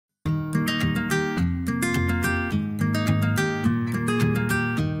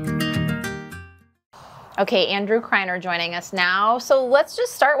Okay, Andrew Kriner joining us now. So let's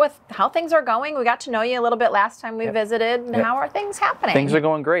just start with how things are going. We got to know you a little bit last time we visited. And how are things happening? Things are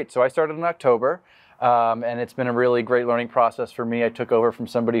going great. So I started in October. And it's been a really great learning process for me. I took over from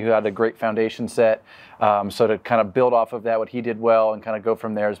somebody who had a great foundation set. So to kind of build off of that, what he did well and kind of go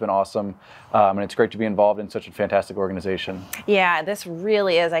from there has been awesome. And it's great to be involved in such a fantastic organization. Yeah, this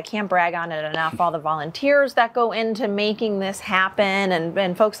really is. I can't brag on it enough. All the volunteers that go into making this happen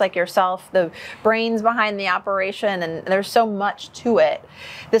and folks like yourself, the brains behind the operation, and there's so much to it.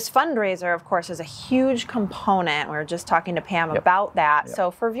 This fundraiser, of course, is a huge component. We were just talking to Pam about that. So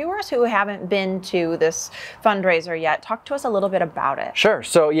for viewers who haven't been to this fundraiser yet, talk to us a little bit about it. Sure.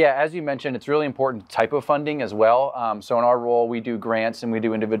 So yeah, as you mentioned, it's really important type of funding as well. So in our role, we do grants and we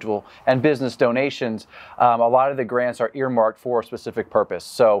do individual and business donations. A lot of the grants are earmarked for a specific purpose.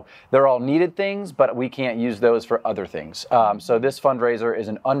 So they're all needed things, but we can't use those for other things. So this fundraiser is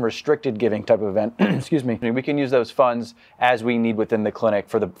an unrestricted giving type of event. Excuse me. We can use those funds as we need within the clinic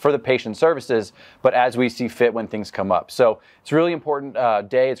for the patient services, but as we see fit when things come up. So it's a really important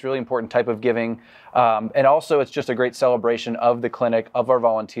day. It's a really important type of giving. And also it's just a great celebration of the clinic, of our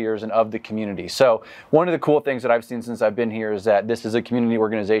volunteers, and of the community. So one of the cool things that I've seen since I've been here is that this is a community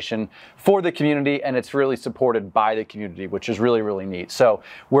organization for the community, and it's really supported by the community, which is really, really neat. So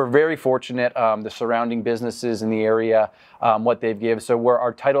we're very fortunate, the surrounding businesses in the area, what they've given. So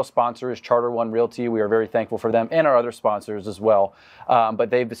our title sponsor is Charter One Realty. We are very thankful for them and our other sponsors as well. But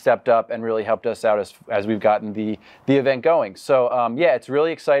they've stepped up and really helped us out as we've gotten the event going. So yeah, it's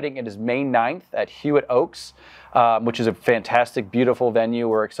really exciting. It is May 9th at Hewitt Oaks, which is a fantastic, beautiful venue.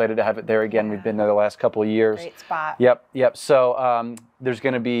 We're excited to have it there again. We've been there the last couple of years. Great spot. Yep. So there's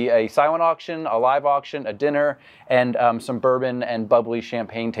going to be a silent auction, a live auction, a dinner, and some bourbon and bubbly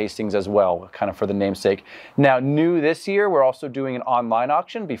champagne tastings as well, kind of for the namesake. Now, new this year, we're also doing an online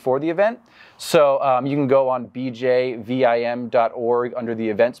auction before the event. So you can go on BJVIM.org under the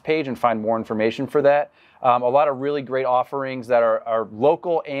events page and find more information for that. A lot of really great offerings that are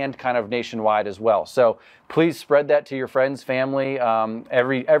local and kind of nationwide as well. So please spread that to your friends, family.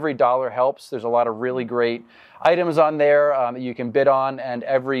 Every dollar helps. There's a lot of really great items on there that you can bid on, and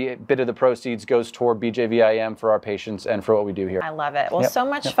every bit of the proceeds goes toward BJVIM for our patients and for what we do here. I love it. Well, so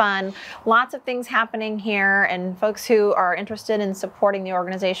much fun. Lots of things happening here, and folks who are interested in supporting the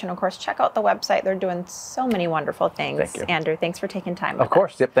organization, of course, check out the website. They're doing so many wonderful things. Thank you. Andrew, thanks for taking time with us. Of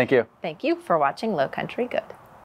course. Yep. Thank you. Thank you for watching Lowcountry Good.